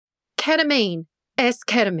ketamine,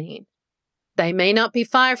 esketamine. They may not be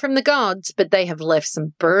fire from the gods, but they have left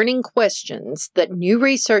some burning questions that new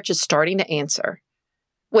research is starting to answer.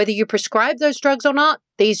 Whether you prescribe those drugs or not,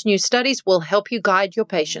 these new studies will help you guide your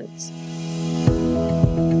patients.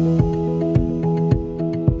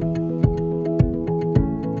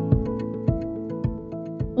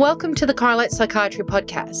 Welcome to the Carlat Psychiatry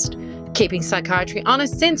Podcast, keeping psychiatry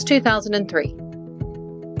honest since 2003.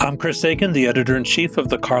 I'm Chris Aiken, the editor-in-chief of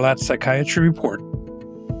the Carlat Psychiatry Report.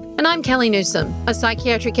 And I'm Kellie Newsome, a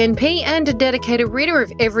psychiatric NP and a dedicated reader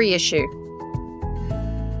of every issue.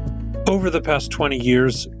 Over the past 20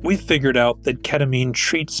 years, we've figured out that ketamine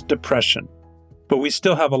treats depression, but we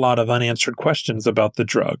still have a lot of unanswered questions about the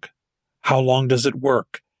drug. How long does it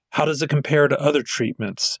work? How does it compare to other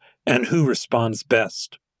treatments? And who responds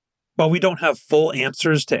best? While we don't have full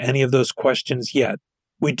answers to any of those questions yet,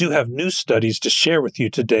 we do have new studies to share with you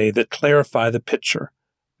today that clarify the picture.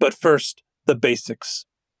 But first, the basics.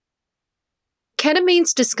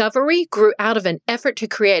 Ketamine's discovery grew out of an effort to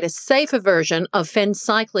create a safer version of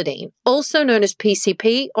phencyclidine, also known as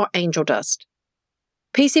PCP or angel dust.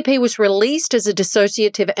 PCP was released as a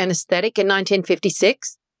dissociative anesthetic in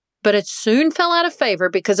 1956, but it soon fell out of favor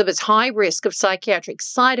because of its high risk of psychiatric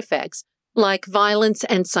side effects like violence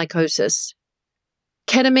and psychosis.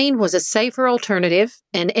 Ketamine was a safer alternative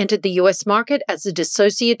and entered the U.S. market as a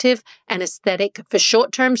dissociative anesthetic for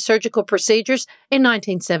short-term surgical procedures in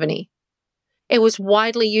 1970. It was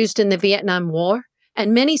widely used in the Vietnam War,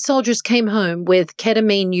 and many soldiers came home with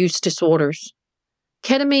ketamine use disorders.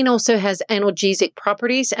 Ketamine also has analgesic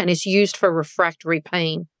properties and is used for refractory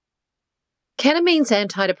pain. Ketamine's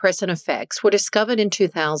antidepressant effects were discovered in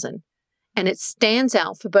 2000, and it stands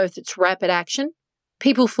out for both its rapid action,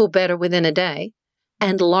 people feel better within a day,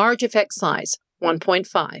 and large effect size,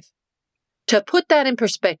 1.5. To put that in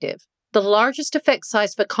perspective, the largest effect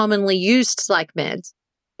size for commonly used psych meds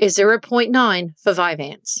is 0.9 for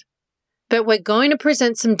Vyvanse. But we're going to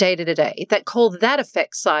present some data today that call that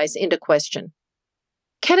effect size into question.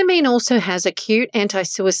 Ketamine also has acute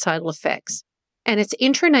anti-suicidal effects, and its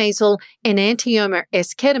intranasal enantiomer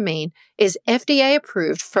esketamine is FDA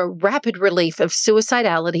approved for rapid relief of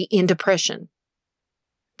suicidality in depression.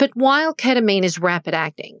 But while ketamine is rapid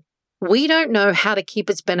acting, we don't know how to keep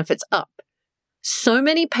its benefits up. So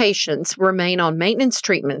many patients remain on maintenance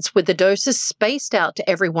treatments with the doses spaced out to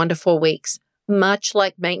every 1 to 4 weeks, much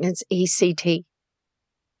like maintenance ECT.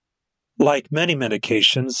 Like many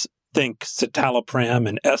medications, think citalopram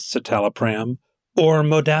and escitalopram, or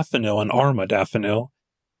modafinil and armodafinil,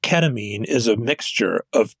 ketamine is a mixture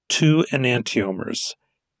of two enantiomers,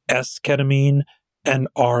 esketamine and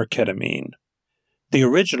R-ketamine. The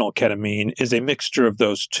original ketamine is a mixture of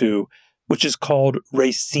those two, which is called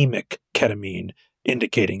racemic ketamine,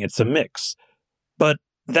 indicating it's a mix. But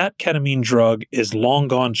that ketamine drug is long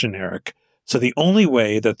gone generic, so the only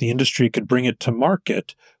way that the industry could bring it to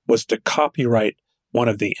market was to copyright one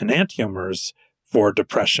of the enantiomers for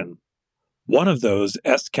depression. One of those,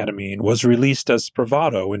 esketamine, was released as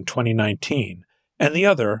Spravato in 2019, and the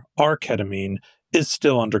other, R-ketamine, is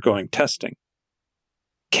still undergoing testing.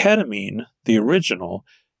 Ketamine, the original,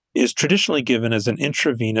 is traditionally given as an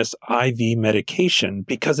intravenous IV medication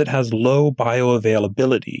because it has low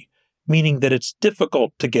bioavailability, meaning that it's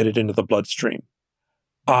difficult to get it into the bloodstream.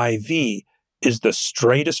 IV is the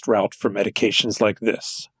straightest route for medications like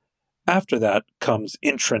this. After that comes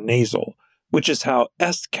intranasal, which is how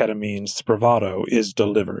esketamine Spravato is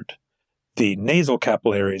delivered. The nasal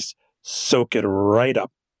capillaries soak it right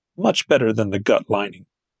up, much better than the gut lining.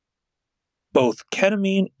 Both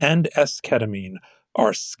ketamine and esketamine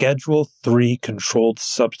are Schedule III controlled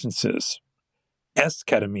substances.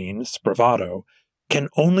 Esketamine, Spravato, can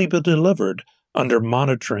only be delivered under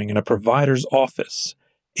monitoring in a provider's office,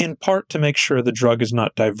 in part to make sure the drug is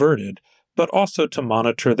not diverted, but also to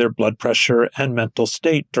monitor their blood pressure and mental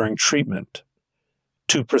state during treatment.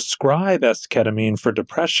 To prescribe esketamine for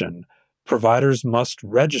depression, providers must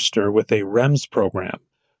register with a REMS program,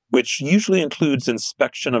 which usually includes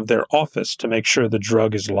inspection of their office to make sure the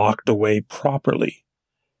drug is locked away properly.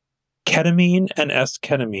 Ketamine and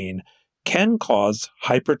esketamine can cause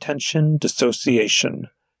hypertension dissociation.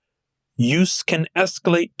 Use can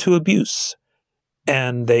escalate to abuse,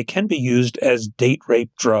 and they can be used as date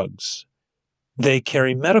rape drugs. They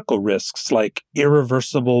carry medical risks like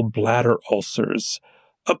irreversible bladder ulcers,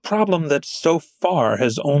 a problem that so far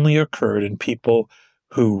has only occurred in people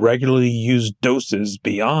who regularly use doses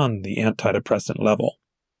beyond the antidepressant level.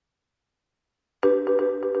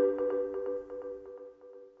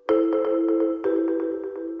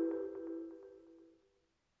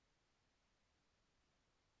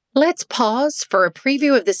 Let's pause for a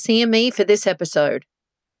preview of the CME for this episode.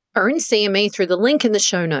 Earn CME through the link in the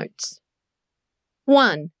show notes.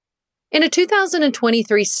 1. In a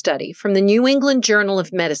 2023 study from the New England Journal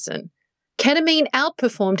of Medicine, ketamine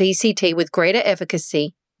outperformed ECT with greater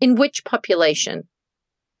efficacy in which population?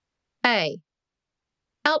 A.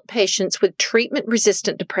 Outpatients with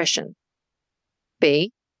treatment-resistant depression.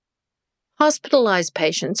 B. Hospitalized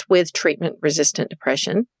patients with treatment-resistant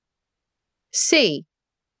depression. C.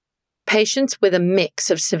 Patients with a mix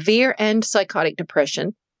of severe and psychotic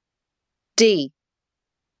depression. D.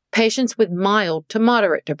 Patients with mild to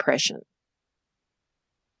moderate depression.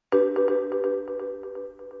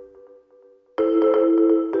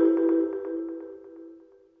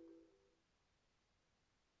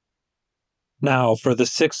 Now for the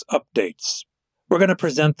 6 updates. We're going to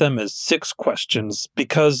present them as 6 questions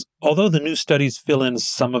because although the new studies fill in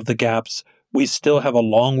some of the gaps, we still have a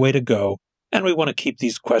long way to go, and we want to keep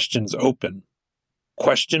these questions open.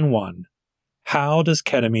 Question 1. How does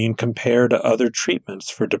ketamine compare to other treatments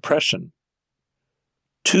for depression?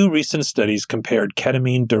 2 recent studies compared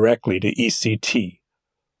ketamine directly to ECT,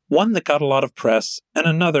 one that got a lot of press and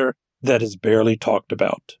another that is barely talked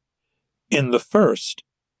about. In the first,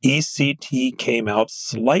 ECT came out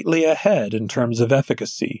slightly ahead in terms of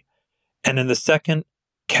efficacy, and in the second,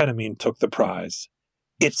 ketamine took the prize.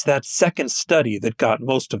 It's that second study that got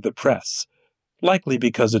most of the press, likely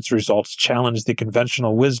because its results challenged the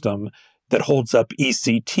conventional wisdom that holds up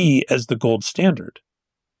ECT as the gold standard,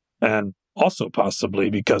 and also possibly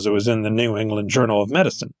because it was in the New England Journal of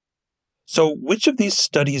Medicine. So which of these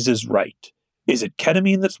studies is right? Is it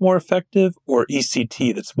ketamine that's more effective or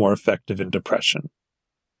ECT that's more effective in depression?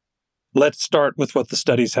 Let's start with what the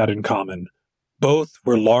studies had in common. Both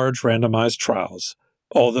were large randomized trials,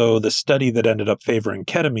 although the study that ended up favoring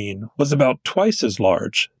ketamine was about twice as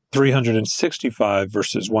large, 365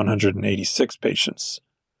 versus 186 patients.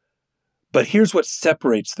 But here's what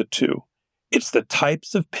separates the two. It's the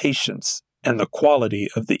types of patients and the quality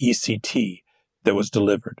of the ECT that was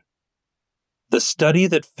delivered. The study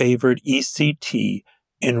that favored ECT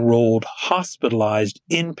enrolled hospitalized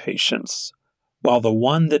inpatients, while the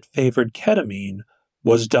one that favored ketamine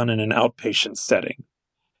was done in an outpatient setting.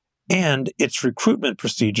 And its recruitment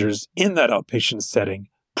procedures in that outpatient setting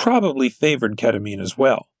probably favored ketamine as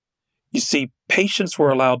well. You see, patients were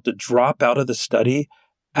allowed to drop out of the study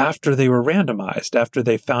after they were randomized, after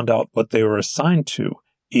they found out what they were assigned to,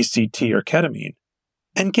 ECT or ketamine.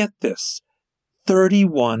 And get this,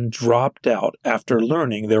 31 dropped out after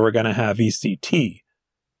learning they were going to have ECT,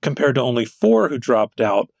 compared to only 4 who dropped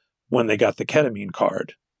out when they got the ketamine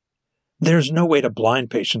card. There's no way to blind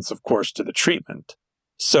patients, of course, to the treatment.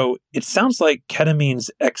 So it sounds like ketamine's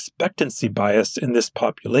expectancy bias in this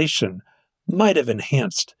population might have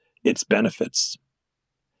enhanced its benefits.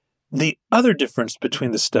 The other difference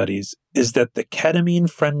between the studies is that the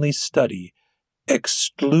ketamine-friendly study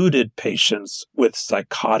excluded patients with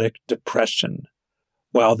psychotic depression,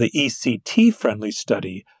 while the ECT-friendly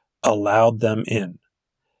study allowed them in.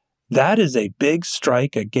 That is a big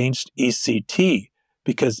strike against ECT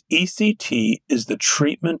because ECT is the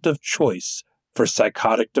treatment of choice for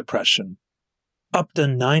psychotic depression. Up to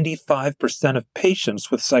 95% of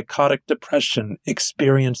patients with psychotic depression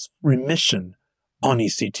experience remission on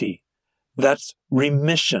ECT. That's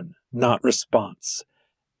remission, not response.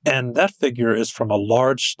 And that figure is from a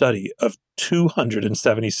large study of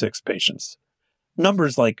 276 patients.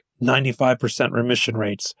 Numbers like 95% remission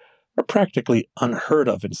rates are practically unheard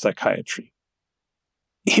of in psychiatry.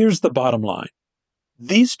 Here's the bottom line.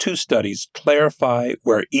 These 2 studies clarify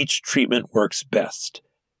where each treatment works best.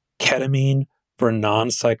 Ketamine for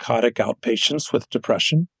non-psychotic outpatients with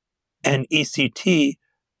depression, and ECT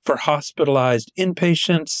for hospitalized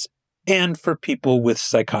inpatients and for people with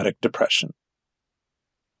psychotic depression.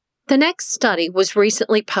 The next study was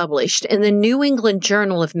recently published in the New England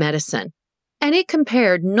Journal of Medicine, and it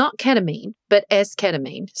compared not ketamine, but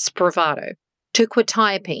esketamine, Spravato, to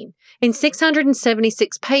quetiapine in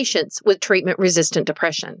 676 patients with treatment-resistant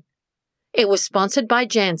depression. It was sponsored by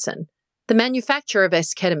Janssen, the manufacturer of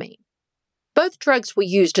esketamine. Both drugs were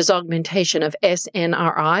used as augmentation of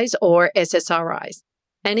SNRIs or SSRIs,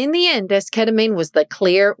 and in the end, esketamine was the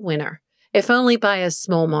clear winner, if only by a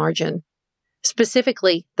small margin.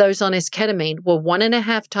 Specifically, those on esketamine were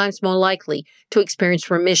 1.5 times more likely to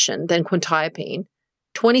experience remission than quetiapine,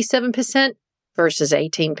 27% versus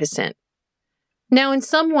 18%. Now, in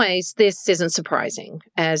some ways, this isn't surprising,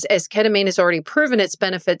 as esketamine has already proven its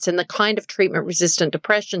benefits in the kind of treatment-resistant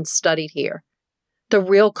depression studied here, the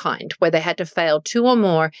real kind where they had to fail 2 or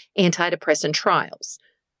more antidepressant trials,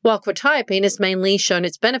 while quetiapine has mainly shown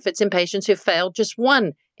its benefits in patients who failed just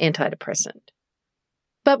 1 antidepressant.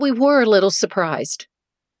 But we were a little surprised.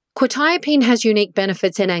 Quetiapine has unique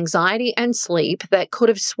benefits in anxiety and sleep that could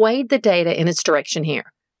have swayed the data in its direction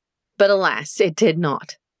here. But alas, it did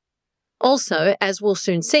not. Also, as we'll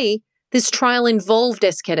soon see, this trial involved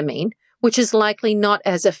esketamine, which is likely not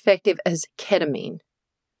as effective as ketamine.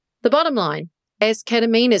 The bottom line,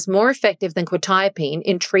 esketamine is more effective than quetiapine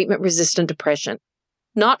in treatment-resistant depression.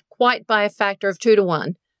 Not quite by a factor of 2 to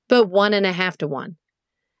 1, but 1.5 to 1.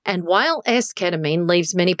 And while esketamine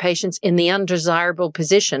leaves many patients in the undesirable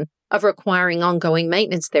position of requiring ongoing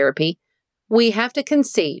maintenance therapy, we have to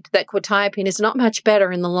concede that quetiapine is not much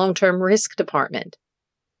better in the long-term risk department.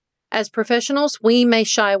 As professionals, we may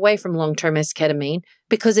shy away from long-term esketamine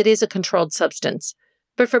because it is a controlled substance.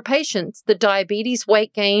 But for patients, the diabetes,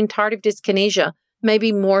 weight gain, tardive dyskinesia may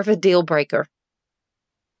be more of a deal breaker.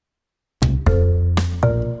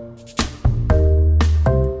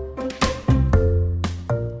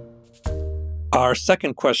 Our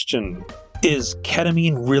second question, is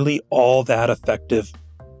ketamine really all that effective?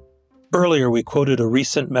 Earlier, we quoted a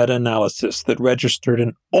recent meta-analysis that registered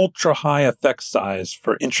an ultra-high effect size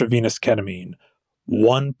for intravenous ketamine,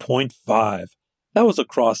 1.5. That was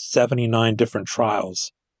across 79 different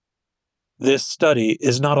trials. This study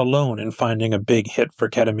is not alone in finding a big hit for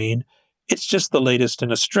ketamine. It's just the latest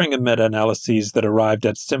in a string of meta-analyses that arrived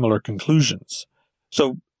at similar conclusions.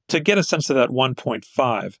 So, to get a sense of that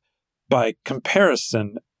 1.5, by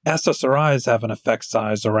comparison, SSRIs have an effect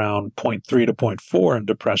size around 0.3 to 0.4 in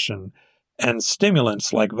depression, and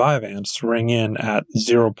stimulants like Vyvanse ring in at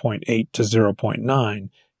 0.8 to 0.9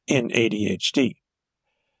 in ADHD.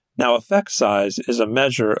 Now, effect size is a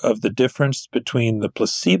measure of the difference between the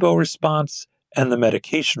placebo response and the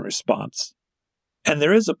medication response. And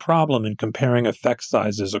there is a problem in comparing effect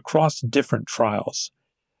sizes across different trials.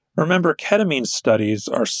 Remember, ketamine studies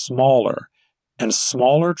are smaller, and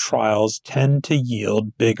smaller trials tend to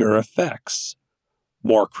yield bigger effects.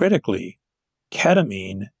 More critically,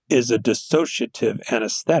 ketamine is a dissociative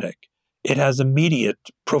anesthetic. It has immediate,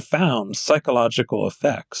 profound psychological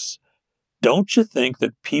effects. Don't you think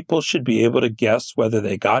that people should be able to guess whether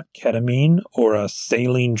they got ketamine or a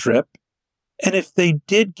saline drip? And if they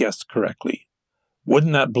did guess correctly,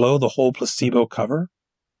 wouldn't that blow the whole placebo cover?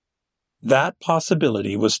 That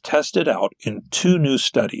possibility was tested out in 2 new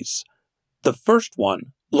studies. The first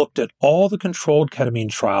one looked at all the controlled ketamine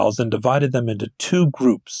trials and divided them into 2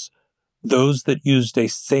 groups, those that used a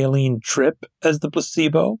saline drip as the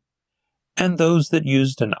placebo, and those that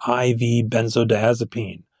used an IV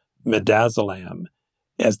benzodiazepine, midazolam,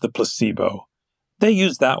 as the placebo. They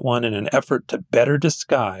used that one in an effort to better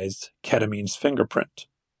disguise ketamine's fingerprint.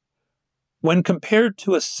 When compared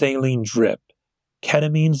to a saline drip,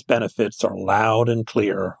 ketamine's benefits are loud and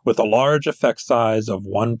clear, with a large effect size of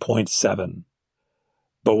 1.7.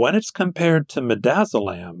 But when it's compared to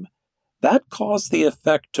midazolam, that caused the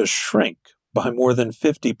effect to shrink by more than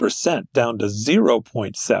 50% down to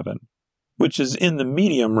 0.7, which is in the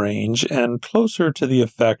medium range and closer to the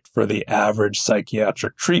effect for the average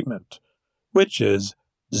psychiatric treatment, which is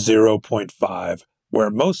 0.5,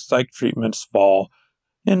 where most psych treatments fall,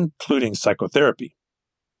 including psychotherapy.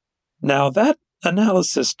 Now, that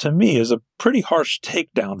analysis to me is a pretty harsh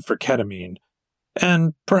takedown for ketamine,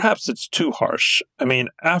 and perhaps it's too harsh. I mean,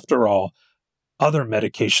 after all, other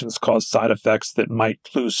medications cause side effects that might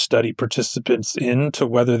clue study participants into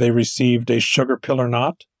whether they received a sugar pill or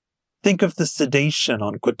not. Think of the sedation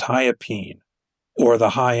on quetiapine or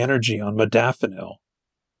the high energy on modafinil.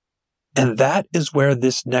 And that is where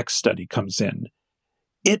this next study comes in.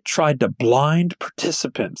 It tried to blind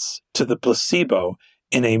participants to the placebo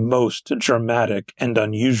in a most dramatic and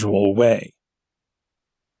unusual way.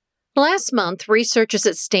 Last month, researchers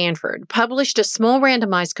at Stanford published a small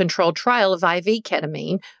randomized controlled trial of IV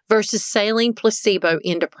ketamine versus saline placebo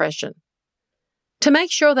in depression. To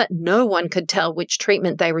make sure that no one could tell which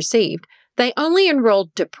treatment they received, they only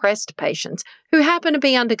enrolled depressed patients who happened to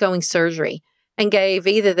be undergoing surgery and gave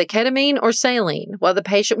either the ketamine or saline while the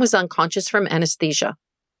patient was unconscious from anesthesia.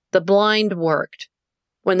 The blind worked.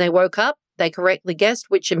 When they woke up, they correctly guessed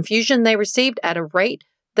which infusion they received at a rate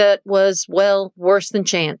that was, well, worse than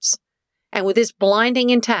chance. And with this blinding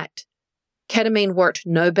intact, ketamine worked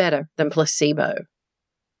no better than placebo.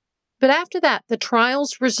 But after that, the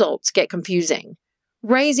trial's results get confusing,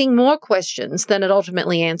 raising more questions than it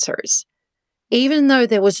ultimately answers. Even though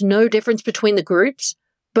there was no difference between the groups,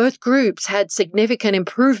 both groups had significant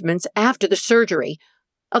improvements after the surgery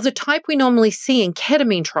of the type we normally see in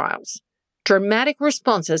ketamine trials. Dramatic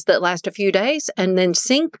responses that last a few days and then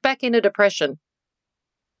sink back into depression.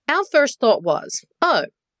 Our first thought was,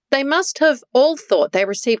 They must have all thought they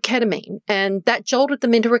received ketamine, and that jolted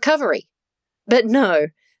them into recovery. But no,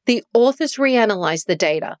 the authors reanalyzed the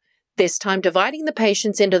data, this time dividing the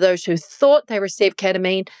patients into those who thought they received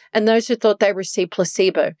ketamine and those who thought they received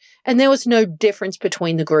placebo, and there was no difference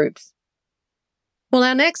between the groups. Well,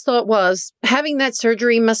 our next thought was, having that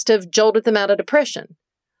surgery must have jolted them out of depression,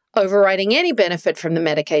 overriding any benefit from the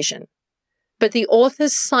medication. But the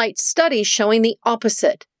authors cite studies showing the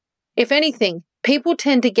opposite. If anything, people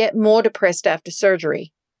tend to get more depressed after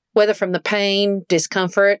surgery, whether from the pain,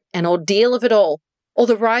 discomfort, and ordeal of it all, or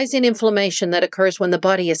the rise in inflammation that occurs when the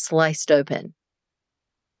body is sliced open.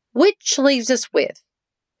 Which leaves us with,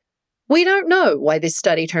 we don't know why this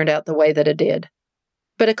study turned out the way that it did,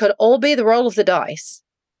 but it could all be the roll of the dice.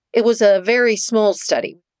 It was a very small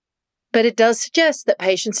study, but it does suggest that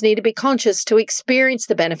patients need to be conscious to experience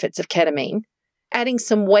the benefits of ketamine, adding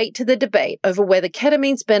some weight to the debate over whether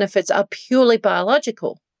ketamine's benefits are purely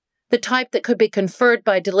biological, the type that could be conferred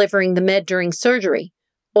by delivering the med during surgery,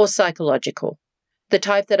 or psychological, the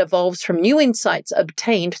type that evolves from new insights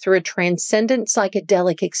obtained through a transcendent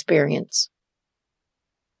psychedelic experience.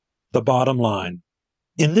 The bottom line,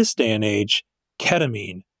 in this day and age,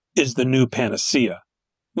 ketamine is the new panacea,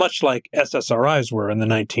 much like SSRIs were in the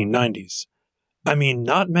 1990s. I mean,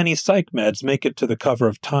 not many psych meds make it to the cover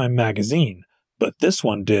of Time magazine, but this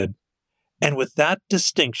one did. And with that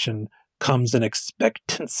distinction comes an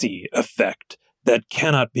expectancy effect that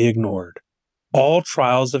cannot be ignored. All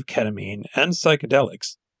trials of ketamine and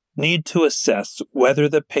psychedelics need to assess whether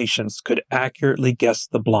the patients could accurately guess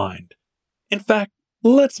the blind. In fact,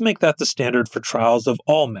 let's make that the standard for trials of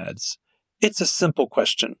all meds. It's a simple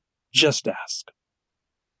question. Just ask.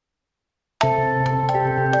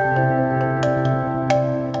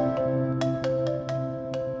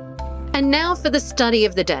 And now for the study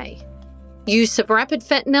of the day. Use of rapid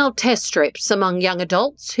fentanyl test strips among young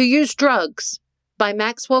adults who use drugs by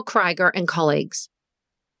Maxwell Krieger and colleagues.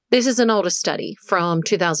 This is an older study from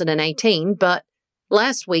 2018, but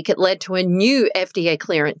last week it led to a new FDA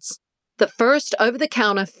clearance, the first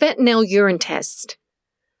over-the-counter fentanyl urine test.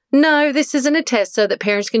 No, this isn't a test so that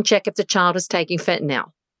parents can check if the child is taking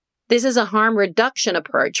fentanyl. This is a harm reduction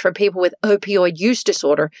approach for people with opioid use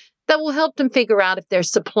disorder that will help them figure out if their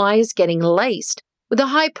supply is getting laced with a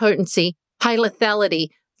high-potency, high-lethality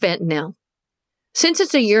fentanyl. Since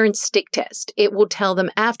it's a urine stick test, it will tell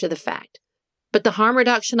them after the fact. But the harm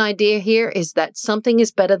reduction idea here is that something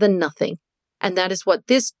is better than nothing, and that is what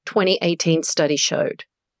this 2018 study showed.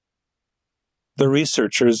 The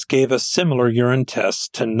researchers gave a similar urine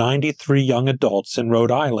test to 93 young adults in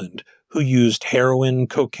Rhode Island who used heroin,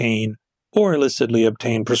 cocaine, or illicitly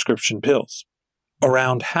obtained prescription pills.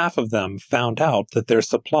 Around half of them found out that their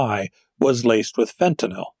supply was laced with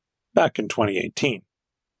fentanyl back in 2018.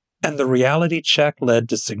 And the reality check led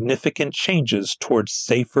to significant changes towards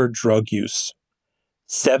safer drug use.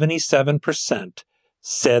 77%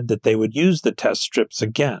 said that they would use the test strips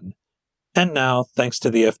again, and now, thanks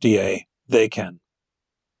to the FDA, they can.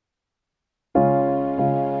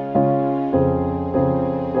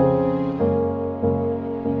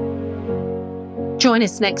 Join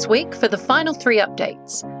us next week for the final 3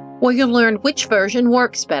 updates, where you'll learn which version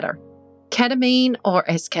works better, ketamine or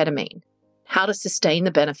esketamine, how to sustain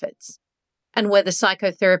the benefits, and whether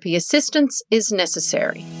psychotherapy assistance is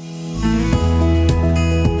necessary.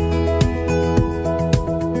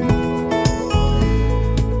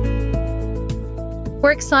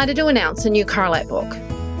 We're excited to announce a new Carlat book,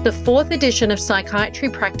 the 4th edition of Psychiatry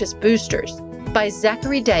Practice Boosters by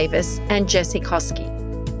Zachary Davis and Jesse Koski.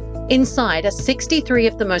 Inside are 63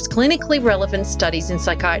 of the most clinically relevant studies in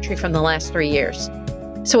psychiatry from the last 3 years.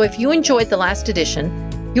 So if you enjoyed the last edition,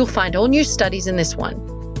 you'll find all new studies in this one.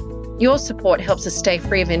 Your support helps us stay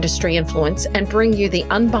free of industry influence and bring you the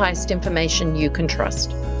unbiased information you can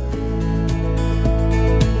trust.